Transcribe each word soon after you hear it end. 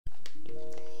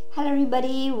Hello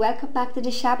everybody, welcome back to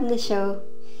the Shopping Show.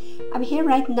 I'm here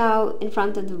right now in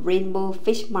front of the Rainbow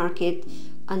Fish Market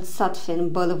on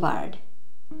Sutphin Boulevard.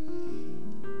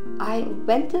 I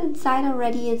went inside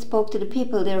already and spoke to the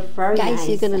people. They're very nice. Guys,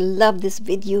 you're gonna love this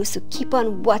video, so keep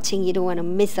on watching. You don't want to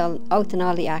miss out on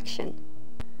all the action.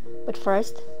 But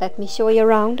first, let me show you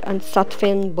around on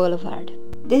Sutphin Boulevard.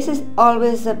 This is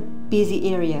always a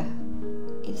busy area.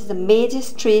 It's the major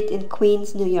street in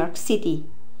Queens, New York City.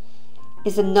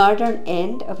 It's the northern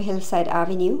end of Hillside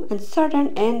Avenue and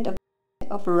southern end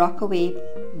of Rockaway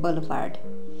Boulevard.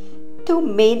 Two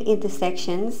main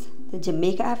intersections, the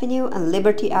Jamaica Avenue and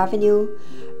Liberty Avenue,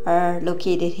 are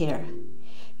located here.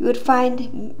 You would find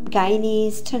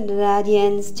Guyanese,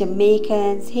 Trinidadians,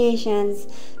 Jamaicans, Haitians,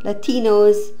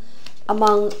 Latinos,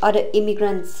 among other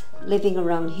immigrants living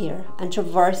around here and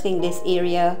traversing this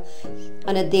area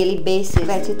on a daily basis.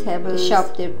 Vegetables,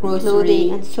 shop their groceries,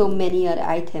 clothing, and so many other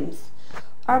items.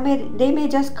 Or they may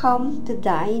just come to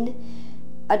dine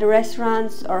at the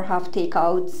restaurants or have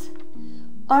takeouts,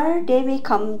 or they may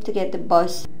come to get the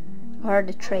bus or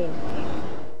the train.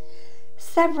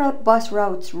 Several bus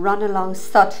routes run along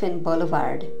Sutphin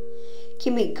Boulevard.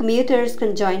 Commuters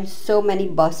can join so many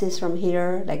buses from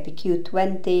here, like the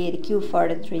Q20, the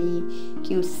Q43,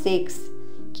 Q6,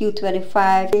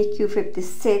 Q25,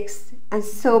 Q56, and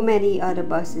so many other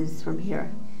buses from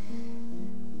here.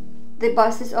 The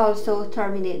buses also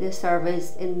terminate their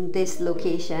service in this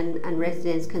location, and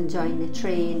residents can join the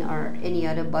train or any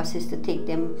other buses to take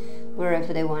them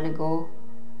wherever they want to go.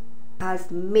 It has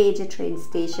the major train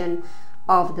station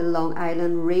of the Long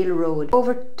Island Railroad.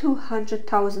 Over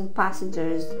 200,000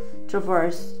 passengers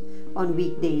traverse on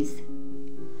weekdays.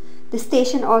 The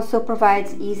station also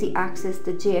provides easy access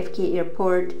to JFK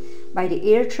Airport by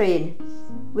the air train,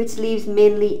 which leaves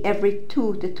mainly every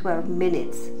 2 to 12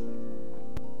 minutes.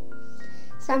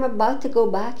 So I'm about to go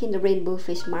back in the Rainbow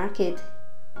Fish Market.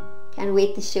 Can't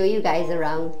wait to show you guys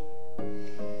around.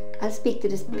 I'll speak to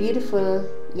this beautiful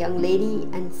young lady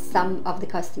and some of the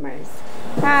customers.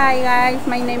 Hi guys,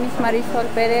 my name is Marisol.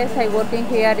 I'm working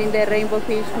here in the Rainbow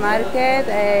Fish Market.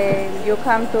 You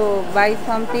come to buy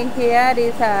something here.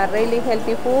 It's a really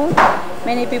healthy food.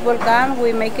 Many people come.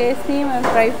 We make a steam and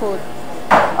fry food.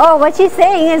 Oh, what she's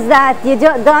saying is that you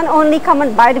don't only come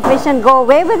and buy the fish and go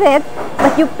away with it,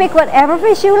 but you pick whatever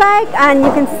fish you like and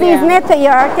you can season it to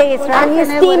your taste, right? And you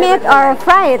steam it or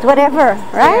fry it, whatever,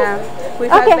 right? Yeah. We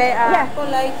have people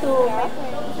like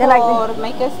to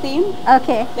make a steam.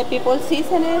 Okay. The people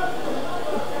season it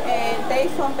and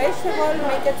taste some vegetable,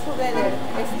 make it together,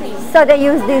 a steam. So they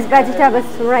use these vegetables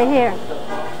right here.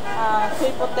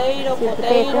 Sweet potato,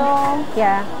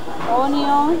 yeah,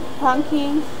 onion,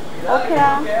 pumpkin,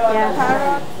 okra,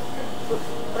 carrot,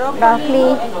 broccoli,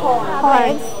 and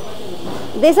corn.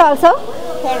 This also?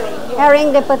 Herring.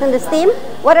 Herring they put in the steam.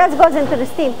 What else goes into the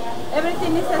steam?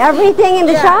 Everything is everything in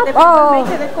the shop? The people make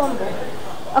it a combo.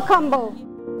 A combo.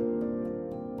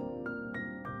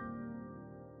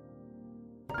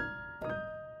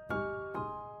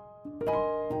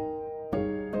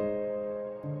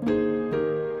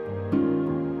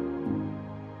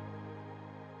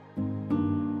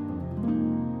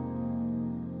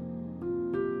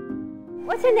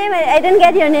 What's your name? I didn't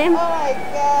get your name. Oh my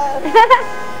God.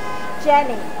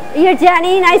 Jenny. You're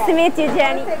Jenny. Nice to meet you,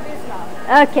 Jenny. Take this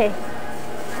now. Okay.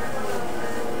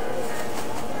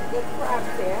 Good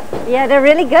crabs here. Yeah, they're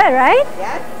really good, right?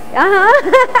 Yes.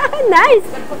 Nice.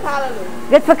 Good for callaloo.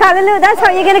 Good for callaloo. That's how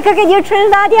you're going to cook it. You're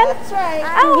Trinidadian? That's right.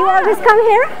 And you always come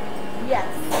here? Yes.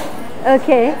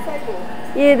 Okay. Yes, I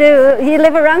do. You do. You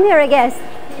live around here, I guess?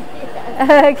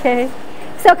 Yes. Okay.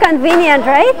 So convenient,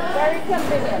 right? Very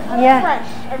convenient. Yeah.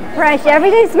 Fresh.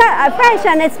 Everything smells fresh,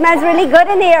 and it smells really good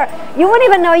in here. You wouldn't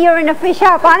even know you're in a fish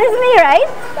shop, honestly, right?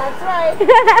 That's right. $23.97.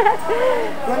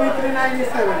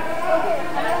 Okay,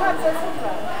 and I have this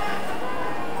one.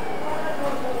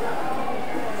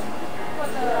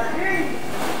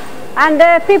 And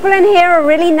the people in here are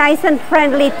really nice and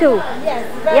friendly too.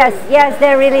 Yes. Yes,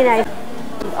 they're really nice.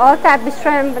 All types of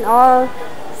shrimp and all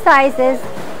sizes.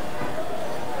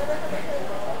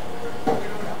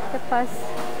 Octopus.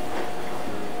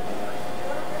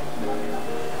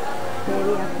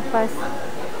 Baby octopus.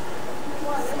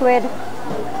 Squid.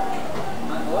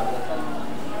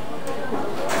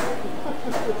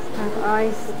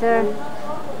 Oyster.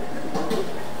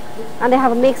 And they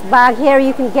have a mixed bag here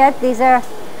you can get. These are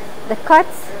the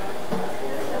cuts.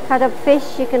 Cut up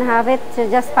fish, you can have it to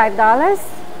just $5.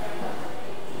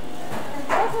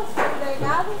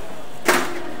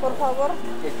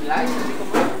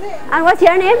 And what's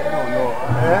your name?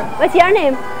 No. What's your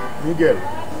name? Miguel.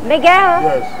 Miguel?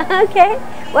 Yes. Okay.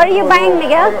 What are you buying,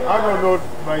 Miguel? I don't know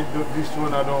this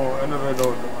one. I never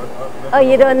know. Oh,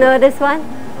 you don't know this one?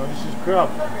 No, this is crab.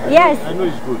 Yes. I know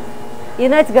it's good. You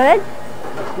know it's good?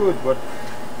 It's good, but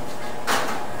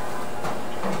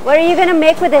what are you gonna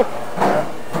make with it?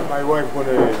 my wife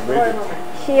gonna make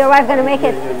it. Your wife gonna make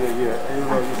it? Yeah. And you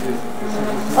know, this is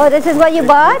Oh, this is what you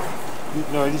bought?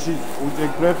 no, this is with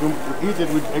eggplant. You eat it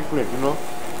with eggplant, you know.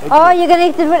 Eggplant. Oh, you're gonna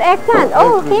eat it with eggplant.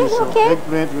 Oh, okay.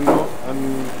 Eggplant, you know,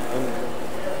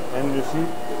 and you see,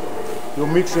 you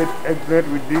mix it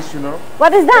eggplant with this, you know.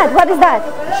 What is that? What is that?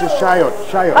 This is shallot.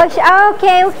 Oh,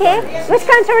 okay. Which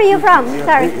country are you from? Yeah,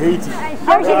 Sorry. Haiti.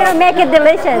 How are you gonna make it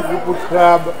delicious? You put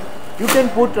crab. You can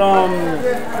put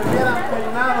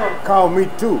cow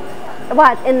meat too.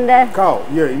 What in the Cow?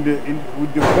 Yeah,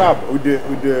 with the crab, with the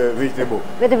vegetable.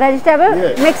 With the vegetable?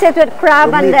 Yes. Mix it with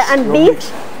crab and beef.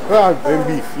 Mix crab and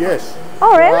beef. Yes.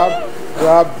 Oh, really?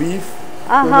 Crab, beef.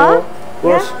 You know,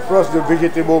 plus the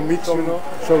vegetable mix. You know,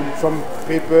 some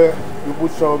pepper. You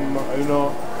put some. You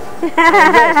know.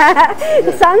 Yes.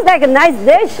 It sounds like a nice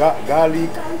dish.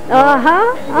 Garlic.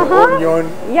 Onion.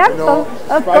 Yep. You know,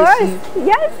 of spicy. course.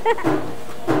 Yes.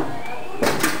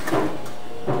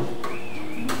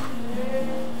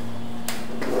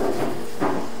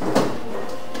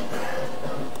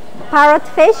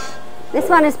 Parrotfish. This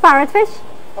one is parrotfish.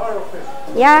 Parrotfish.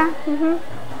 Yeah.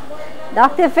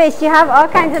 Dr. Fish. You have all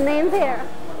kinds of names here.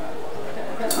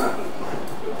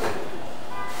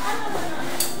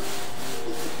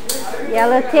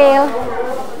 Yellowtail.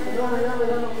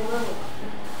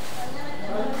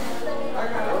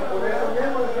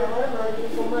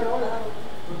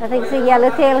 I think it's a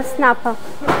yellowtail snapper.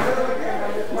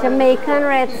 Jamaican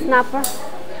red snapper.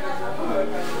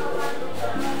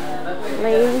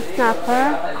 Plain snapper.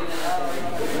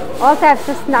 All types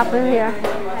of snappers here.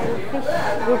 Fish,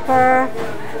 grouper.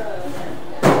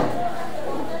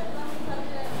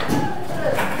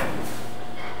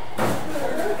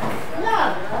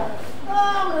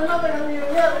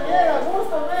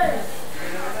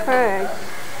 Perch.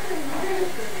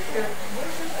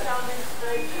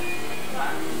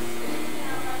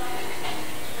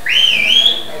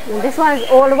 And this one is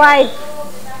all white.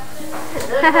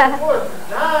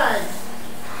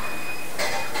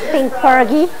 Pink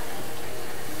porgy.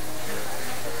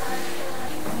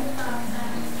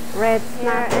 Red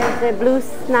snapper, the blue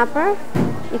snapper.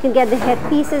 You can get the head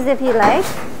pieces if you like.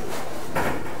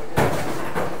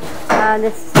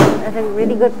 This is at a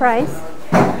really good price.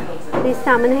 These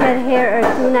salmon head here are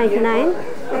 $2.99.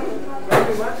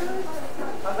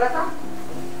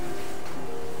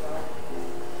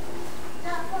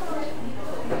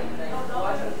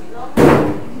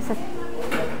 It's a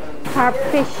carp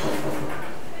fish,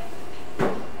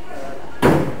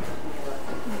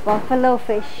 buffalo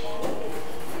fish.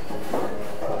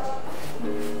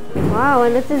 Wow,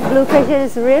 and this is blue fish. It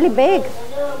is really big.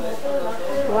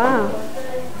 Wow,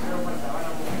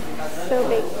 so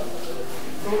big.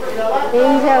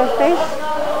 Angel fish,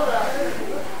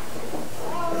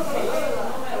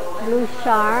 blue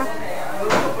shark,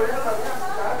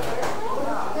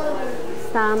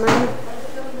 salmon,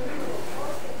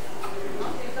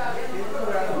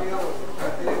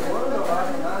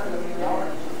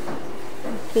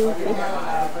 kingfish.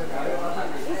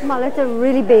 These smallies are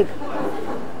really big.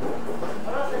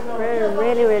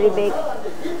 Really big.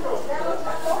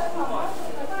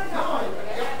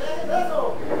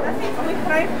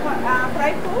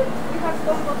 Fried food, we have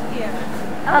combos here.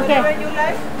 Okay. Whatever you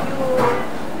like, you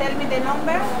tell me the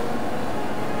number.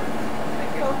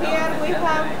 So here we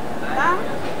have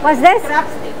What's this? crab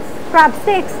sticks. Crab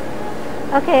sticks.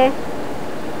 Okay.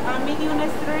 Medium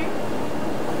shrimp.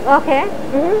 Okay.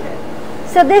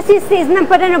 So this you season and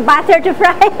put in a batter to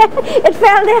fry. It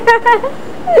fell there.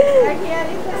 Right here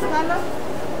is a scallop.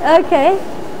 Okay.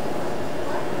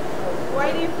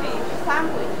 Whiting fish,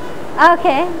 sandwich.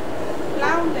 Okay.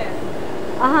 Flounder.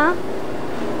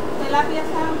 Tilapia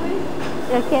sandwich.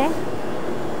 Okay.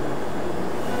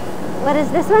 What is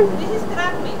this one? This is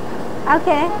crab meat.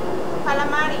 Okay.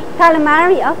 Calamari.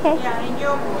 Calamari. Okay. Yeah, and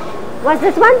jumbo. What's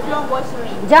this one? Jumbo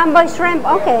shrimp. Jumbo shrimp.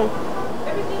 Okay.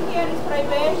 Everything here is fried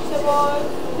vegetables,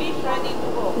 fish ready to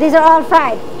go. These are all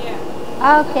fried.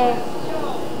 Yeah. Okay.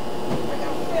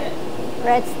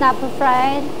 Red snapper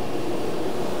fried.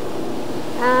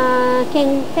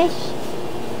 Kingfish.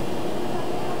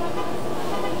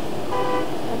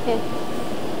 Okay.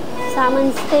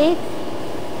 Salmon steak.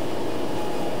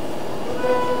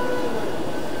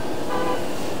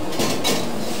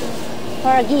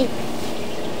 Porgy.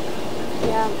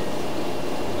 Yeah.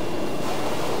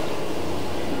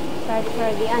 Fried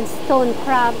porgy and stone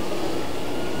crab.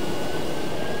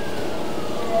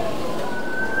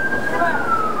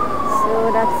 So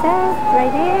that's it,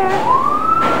 right here.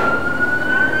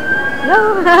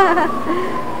 No.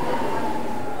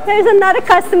 There's another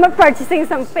customer purchasing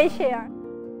some fish here.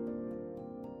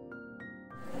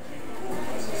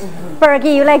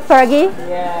 Pergy, you like pergy?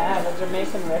 Yeah, I have a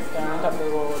Jamaican restaurant up the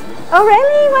road. Oh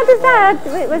really? What is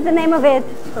that? What's the name of it?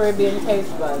 Caribbean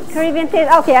Taste Buds. Caribbean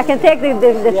Taste. Okay, I can take the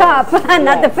yes. top, not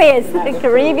yes. the face. Not the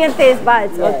Caribbean face. Taste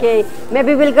Buds. Yes. Okay,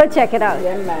 maybe we'll go check it out.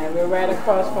 Yeah, man. We're right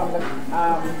across from the,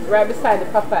 right beside the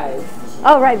Popeyes.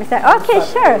 Oh, right beside. Okay,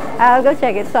 sure. I'll go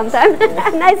check it sometime.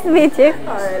 Yes. Nice to meet you.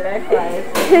 All right, likewise.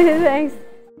 Thanks.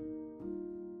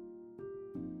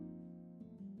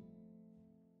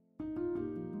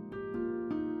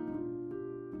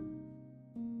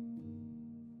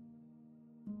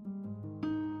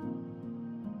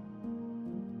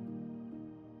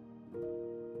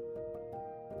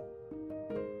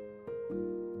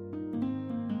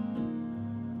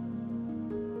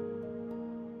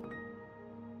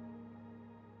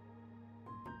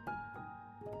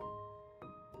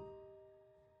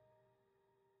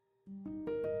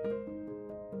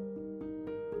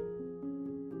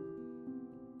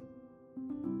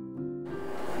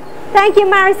 Thank you,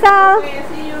 Marisol. Okay,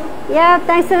 see you. Yeah,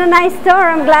 thanks for the nice tour.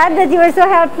 I'm glad that you were so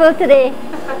helpful today.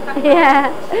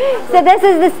 Yeah. So this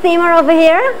is the steamer over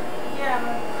here?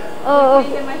 Yeah. Oh.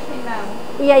 The machine now.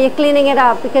 Yeah, you're cleaning it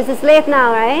up because it's late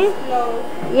now, right?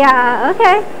 Close. Yeah,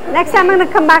 okay. Next time I'm going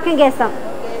to come back and get some.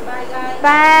 Okay, bye guys.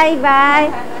 Bye,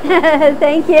 bye.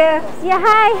 Thank you. Yeah,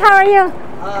 hi, how are you?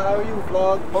 How are you,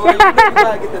 vlog? Oh, you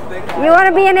get the thing. You want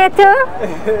to be in it too?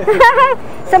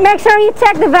 So make sure you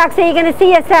check the box so you're going to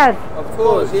see yourself. Of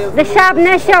course. Yeah, The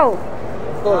Sharpness Show.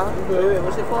 Of course. Wait,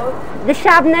 what's it called? The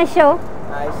Sharpness Show.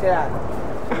 I said,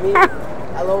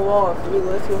 hello, all.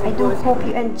 I do hope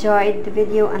you enjoyed the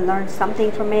video and learned something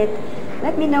from it.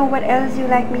 Let me know what else you'd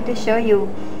like me to show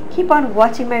you. Keep on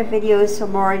watching my videos for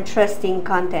more interesting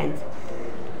content.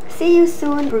 See you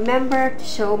soon. Remember to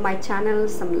show my channel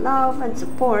some love and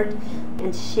support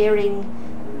and sharing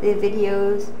the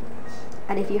videos.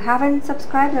 And if you haven't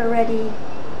subscribed already,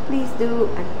 please do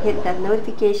and hit that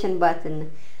notification button.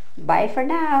 Bye for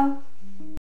now.